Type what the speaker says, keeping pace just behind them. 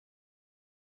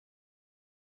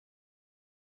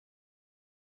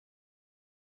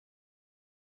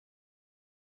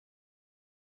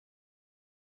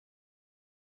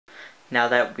Now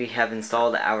that we have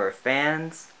installed our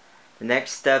fans, the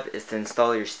next step is to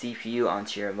install your CPU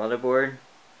onto your motherboard.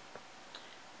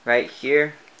 Right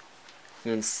here,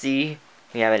 you can see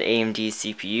we have an AMD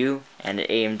CPU and an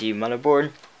AMD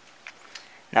motherboard.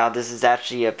 Now this is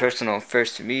actually a personal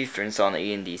first for me for installing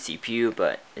the AMD CPU,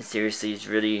 but it seriously is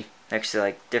really actually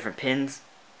like different pins.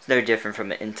 It's no different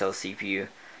from an Intel CPU,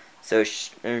 so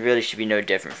it really should be no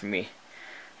different for me.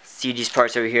 See these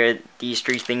parts over here, these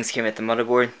three things came with the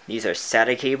motherboard. These are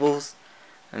SATA cables,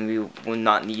 and we will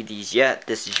not need these yet.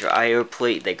 This is your I/O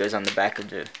plate that goes on the back of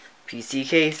the PC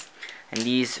case, and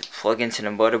these plug into the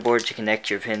motherboard to connect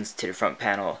your pins to the front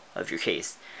panel of your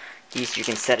case. These you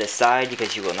can set aside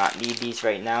because you will not need these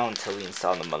right now until we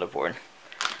install the motherboard.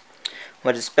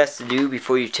 What is best to do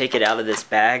before you take it out of this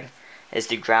bag is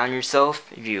to ground yourself.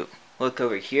 If you look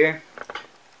over here,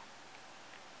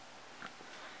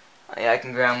 I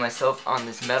can ground myself on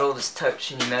this metal, this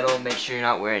touch-any metal. Make sure you're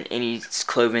not wearing any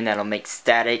clothing that'll make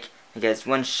static, because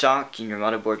one shock and your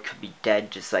motherboard could be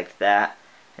dead just like that.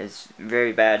 It's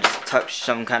very bad. Just touch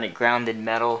some kind of grounded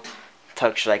metal,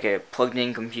 touch like a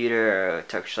plugged-in computer, or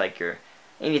touch like your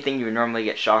anything you would normally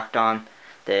get shocked on.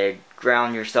 To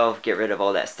ground yourself, get rid of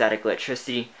all that static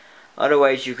electricity.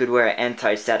 Otherwise, you could wear an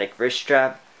anti-static wrist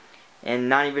strap. In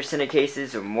 90% of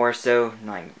cases, or more so,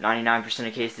 99%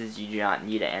 of cases, you do not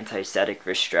need an anti-static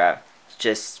wrist strap. It's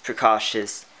just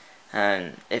precautious,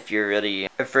 and if you're really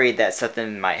afraid that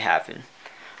something might happen.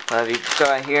 If you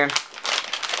go out here,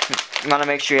 you want to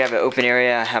make sure you have an open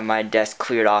area. I have my desk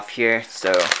cleared off here, so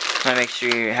you want to make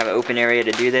sure you have an open area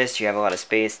to do this. You have a lot of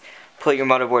space. Put your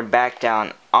motherboard back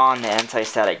down on the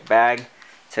anti-static bag,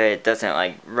 so it doesn't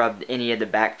like rub any of the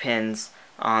back pins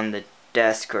on the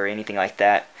desk or anything like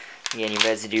that. Get any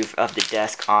residue of the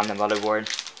desk on the motherboard.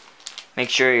 Make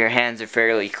sure your hands are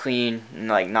fairly clean and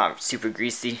like not super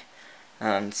greasy,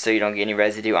 so you don't get any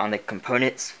residue on the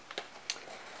components.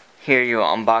 Here you'll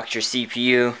unbox your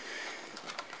CPU.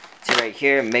 So right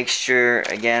here, make sure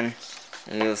again,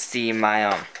 and you'll see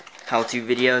my how-to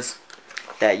videos,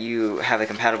 that you have a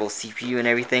compatible CPU and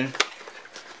everything,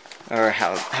 or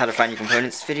how to find your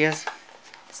components videos.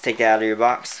 Let's take that out of your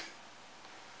box.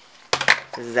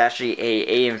 This is actually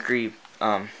a AM3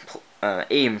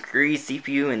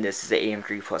 CPU, and this is the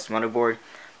AM3 Plus motherboard,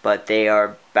 but they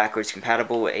are backwards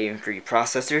compatible with AM3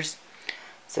 processors.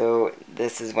 So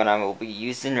this is what I will be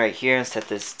using right here. Set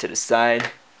this to the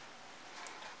side.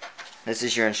 This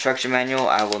is your instruction manual.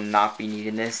 I will not be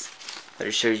needing this, but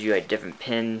it shows you like different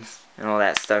pins and all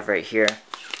that stuff right here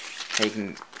that you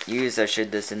can use. I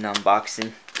showed this in the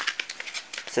unboxing.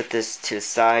 Set this to the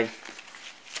side.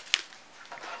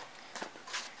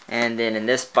 And then in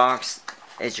this box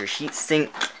is your heat sink.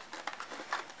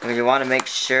 And you want to make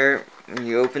sure when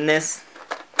you open this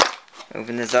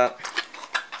up,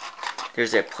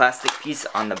 there's a plastic piece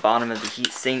on the bottom of the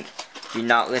heat sink. Do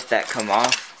not let that come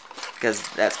off, because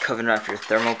that's covering up your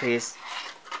thermal paste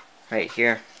right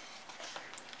here.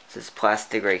 This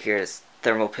plastic right here, this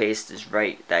thermal paste is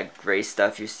right, that gray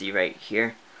stuff you see right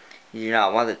here. You do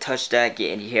not want to touch that,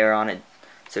 get any hair on it.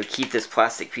 So keep this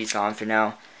plastic piece on for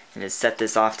now, and just set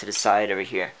this off to the side over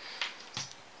here,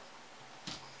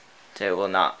 so it will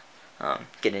not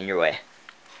get in your way.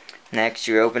 Next,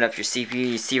 you open up your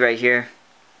CPU. You see right here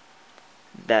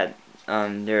that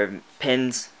there are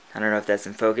pins. I don't know if that's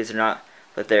in focus or not,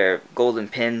 but they're golden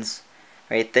pins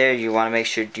right there. You want to make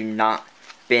sure do not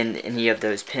bend any of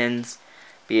those pins.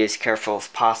 Be as careful as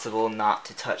possible not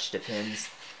to touch the pins.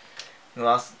 You'll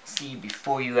also see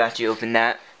before you actually open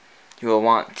that, you will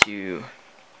want to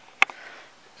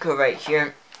go right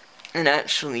here, and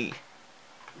actually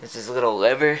there's this little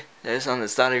lever that's on the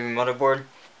side of your motherboard.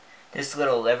 This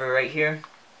little lever right here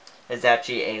is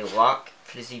actually a lock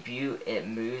for the CPU. It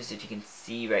moves, if you can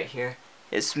see right here.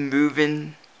 It's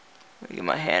moving. Let me get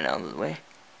my hand out of the way.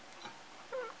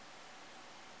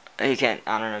 You can't,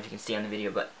 I don't know if you can see on the video,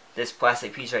 but this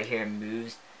plastic piece right here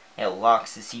moves. It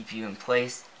locks the CPU in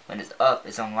place. When it's up,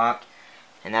 it's unlocked,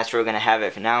 and that's where we're gonna have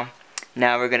it for now.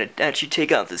 Now we're going to actually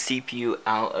take out the CPU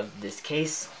out of this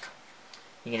case.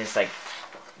 You can just like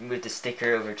move the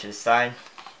sticker over to the side.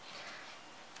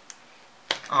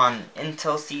 On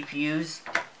Intel CPUs,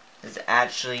 there's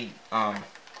actually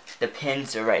the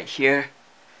pins are right here.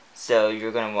 So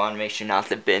you're going to want to make sure not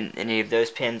to bend any of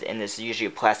those pins, and there's usually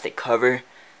a plastic cover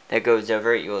that goes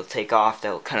over it. You will take off,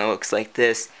 that kind of looks like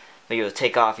this, but you'll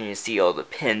take off and you see all the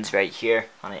pins right here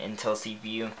on an Intel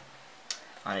CPU.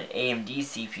 On an AMD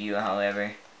CPU,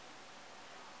 however,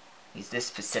 is this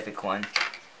specific one,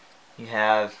 you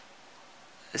have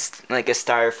like a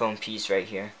styrofoam piece right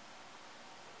here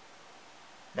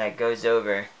that goes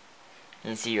over, and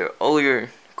you see all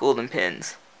your golden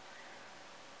pins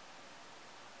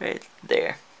right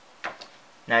there.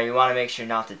 Now you want to make sure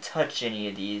not to touch any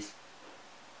of these.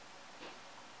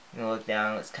 You look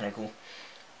down, it's kind of cool.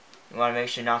 You want to make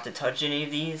sure not to touch any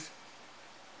of these.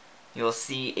 You'll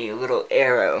see a little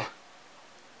arrow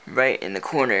right in the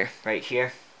corner, right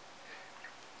here.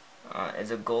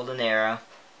 It's a golden arrow,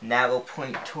 and that will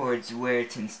point towards where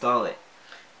to install it.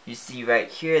 You see right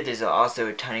here, there's also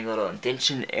a tiny little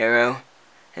indentation arrow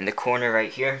in the corner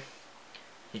right here.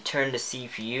 You turn the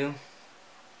CPU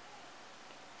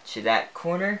to that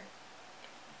corner.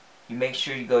 You make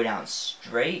sure you go down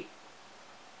straight,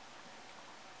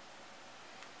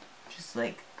 just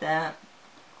like that.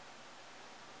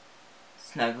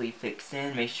 Snugly fix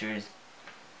in. Make sure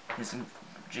just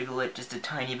jiggle it just a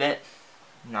tiny bit,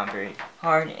 not very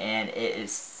hard, and it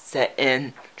is set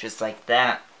in just like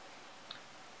that.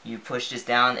 You push this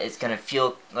down, it's gonna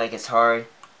feel like it's hard,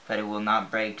 but it will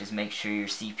not break. Just make sure your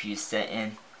CPU is set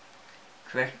in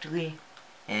correctly,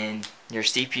 and your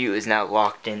CPU is now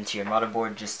locked into your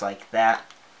motherboard just like that.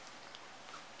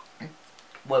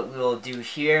 What we will do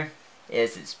here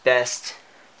is it's best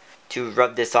to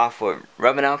rub this off with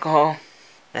rubbing alcohol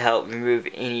to help remove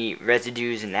any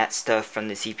residues and that stuff from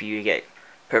the CPU to get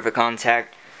perfect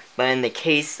contact. But in the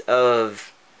case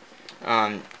of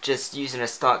just using a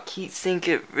stock heatsink,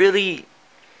 it really,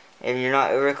 and you're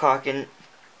not overclocking,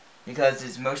 because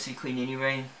it's mostly clean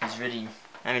anyway, it's really,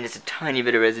 I mean, it's a tiny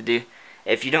bit of residue.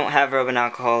 If you don't have rubbing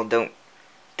alcohol, don't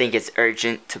think it's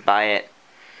urgent to buy it.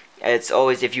 It's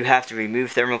always, if you have to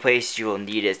remove thermal paste, you will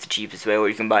need it. It's the cheapest way, or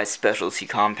you can buy specialty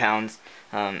compounds,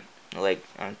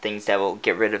 things that will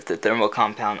get rid of the thermal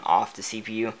compound off the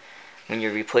CPU when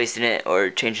you're replacing it or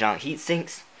changing out heat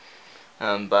sinks.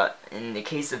 But in the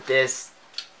case of this,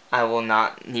 I will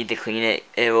not need to clean it.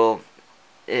 It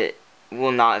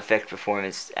will not affect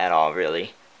performance at all,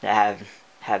 really, to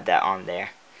have that on there.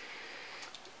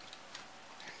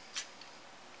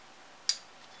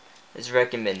 It's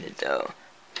recommended though.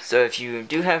 So if you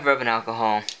do have rubbing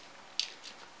alcohol,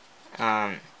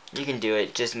 you can do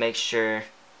it. Just make sure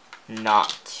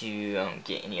not to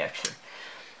get any extra.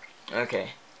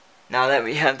 Okay, now that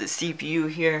we have the CPU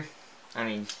here,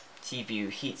 CPU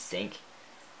heatsink,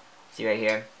 see right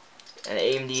here, and the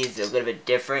AMD is a little bit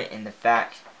different in the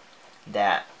fact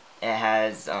that it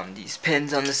has these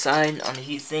pins on the side on the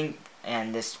heatsink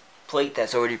and this plate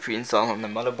that's already pre-installed on the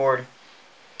motherboard.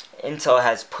 Intel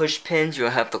has push pins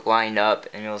you'll have to line up,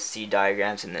 and you'll see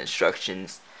diagrams and the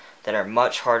instructions that are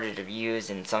much harder to use,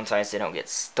 and sometimes they don't get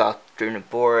stuck during the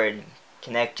board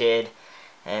connected.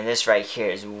 And this right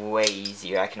here is way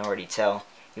easier, I can already tell,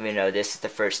 even though this is the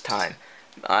first time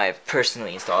I've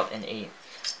personally installed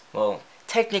well,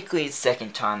 technically it's the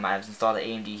second time I've installed an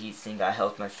AMD heatsink. I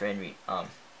helped my friend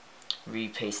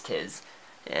repaste his,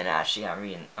 and actually I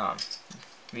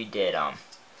redid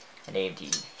an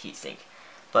AMD heatsink.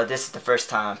 But this is the first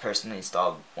time I personally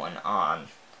installed one on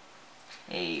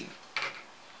a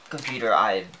computer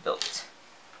I built.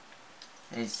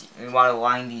 We want to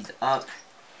line these up.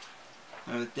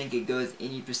 I don't think it goes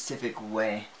any specific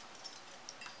way.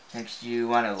 Next, you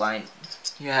want to line.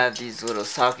 You have these little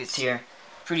sockets here.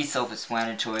 Pretty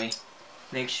self-explanatory.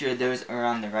 Make sure those are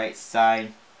on the right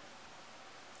side,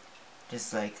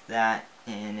 just like that.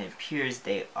 And it appears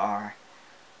they are.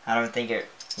 I don't think it.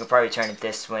 You'll probably turn it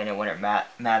this way and it wouldn't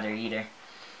matter either.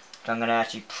 But I'm gonna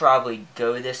actually probably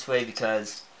go this way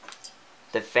because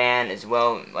the fan as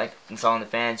well, like installing the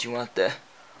fans, you want the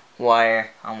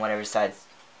wire on whatever side,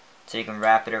 so you can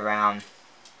wrap it around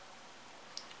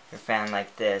your fan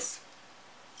like this,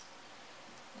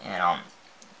 and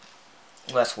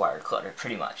less wire clutter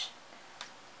pretty much.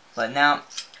 But now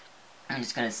I'm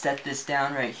just gonna set this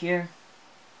down right here.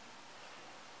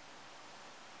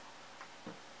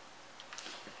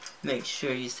 Make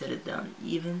sure you set it down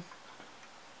even.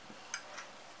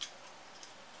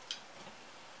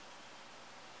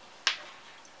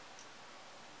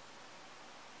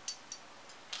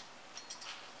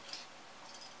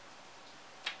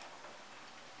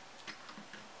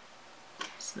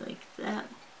 Just like that.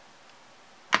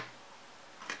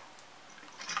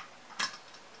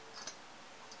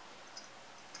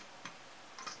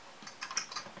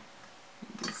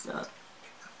 Get this up.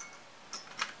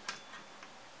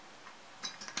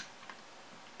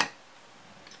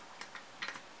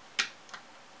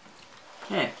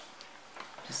 Okay,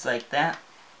 just like that.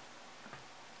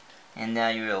 And now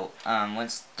you'll,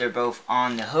 once they're both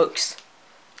on the hooks,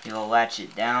 you'll latch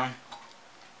it down,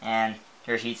 and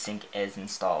your heatsink is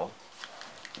installed.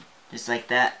 Just like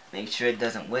that. Make sure it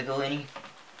doesn't wiggle any,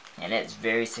 and it's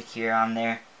very secure on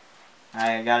there.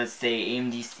 I gotta say,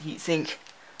 AMD's heatsink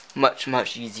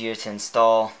much easier to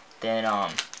install than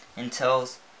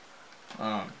Intel's.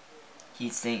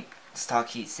 heatsink, stock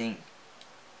heatsink,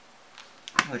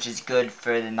 which is good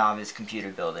for the novice computer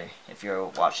builder if you're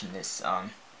watching this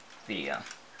video.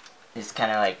 Just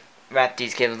kind of like wrap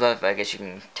these cables up. I guess you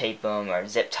can tape them or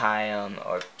zip tie them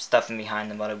or stuff them behind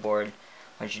the motherboard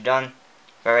once you're done.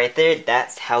 But right there,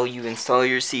 that's how you install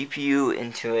your CPU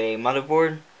into a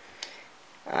motherboard.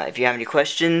 If you have any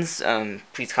questions,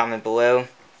 please comment below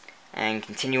and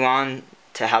continue on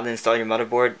to how to install your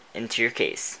motherboard into your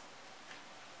case.